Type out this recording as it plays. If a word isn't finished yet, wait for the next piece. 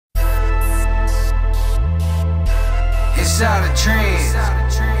inside a trance.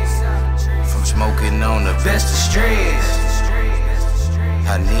 From smoking on the best of strands.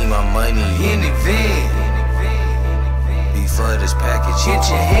 I need my money in advance. Before this package hit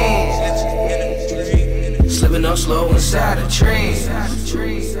your hands. Slipping on slow inside a trance.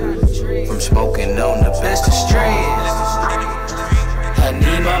 From smoking on the best of strands. I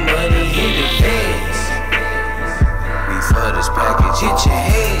need my money in advance. Before this package hit your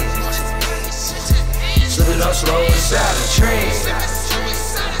hands. Slipping on slow inside a trance.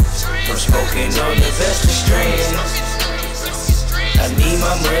 From smoking on the best of strands. I need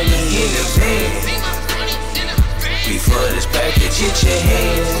my money in advance. Before this package hit your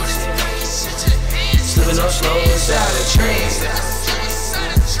hands. Slipping on slow inside a trance.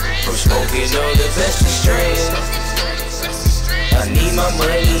 From smoking on the best of strands. I need my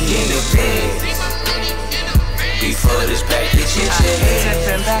money in advance. Before this package hit your hands.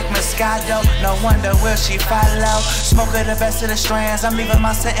 Sipping back Moscato, no wonder will she follow. Smoke of the best of the strands. I'm leaving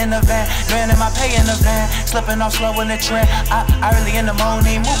my scent in the van, draining my pay in the van. Slipping off slow in the trend. Early in the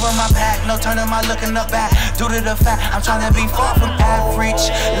morning, moving my pack, no turning my looking up back. Due to the fact I'm trying to be far from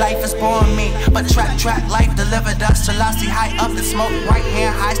average. Life is boring me, but track life delivered us till I see high up the smoke. Right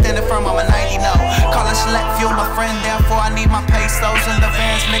hand high, standing firm, I'm a 90 no. Call it select fuel, my friend. Therefore I need my pesos in the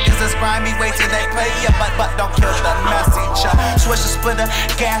vans. Niggas is grimy, wait till they pay ya, but don't kill the message. Switch the splitter,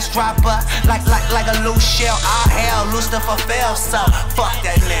 gas dropper, like a loose shell. All hell, loose stuff for fail, so fuck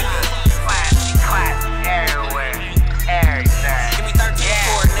that nigga. Classic, everywhere, everything. Give me 13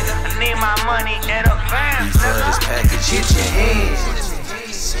 for it, nigga. I need my money in advance. Before this package hit your hands.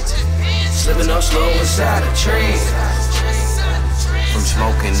 Slipping on slow inside a trance. From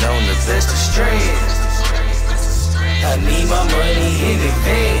smoking on the best of strands. I need my money in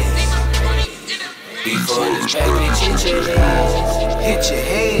advance. Before this package hit your hands. Hit your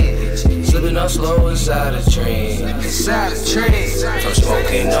hands. Slipping on slow inside a train. Inside a train. From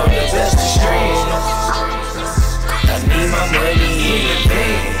smoking on the best of strands. I need my money in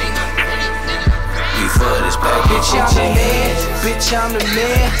advance. Before this package hit your hands. Bitch, I'm the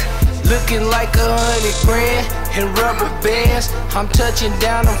man. Looking like 100 grand in rubber bands. I'm touching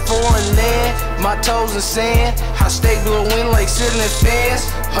down on foreign land. My toes in sand. I stay blowing like ceiling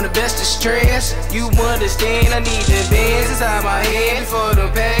fans. On the best of strands. You understand, I need the bands inside my head. Before the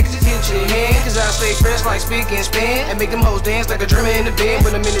packages hit your hand. Cause I stay fresh like speaking span. And make them hoes dance like a drummer in the band.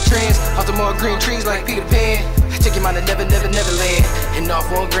 When I'm in the trance, off the more green trees like Peter Pan. I take your mind to never land. And off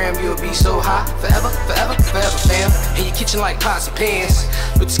 1 gram you'll be so high. Forever, fam. In your kitchen like pots and pans.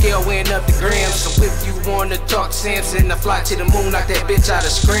 With the scale weighing up the grams. So if you wanna talk Samson, I fly to the moon, knock that bitch out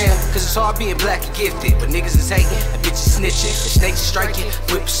of scram. Cause it's hard being black and gifted, but niggas is hating and bitches snitching. The snakes is striking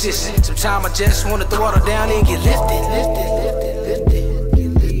with precision. Sometimes I just wanna throw it all down and get lifted.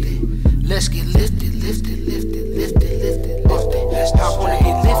 Let's get lifted. I wanna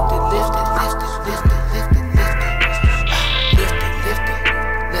get lifted.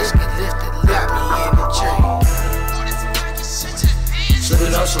 Let's get lifted. Got me in the train.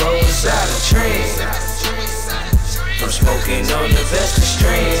 Slipping on slow inside a train. From smoking on the best of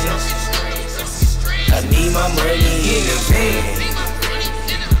strands. I need my money in advance.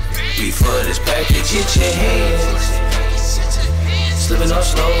 Before this package hit your hands. Slipping on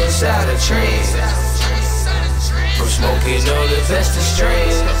slow inside a train. From smoking on the best of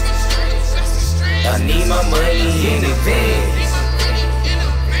strands. I need my money in advance.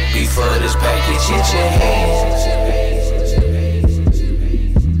 Before this package hit your hands.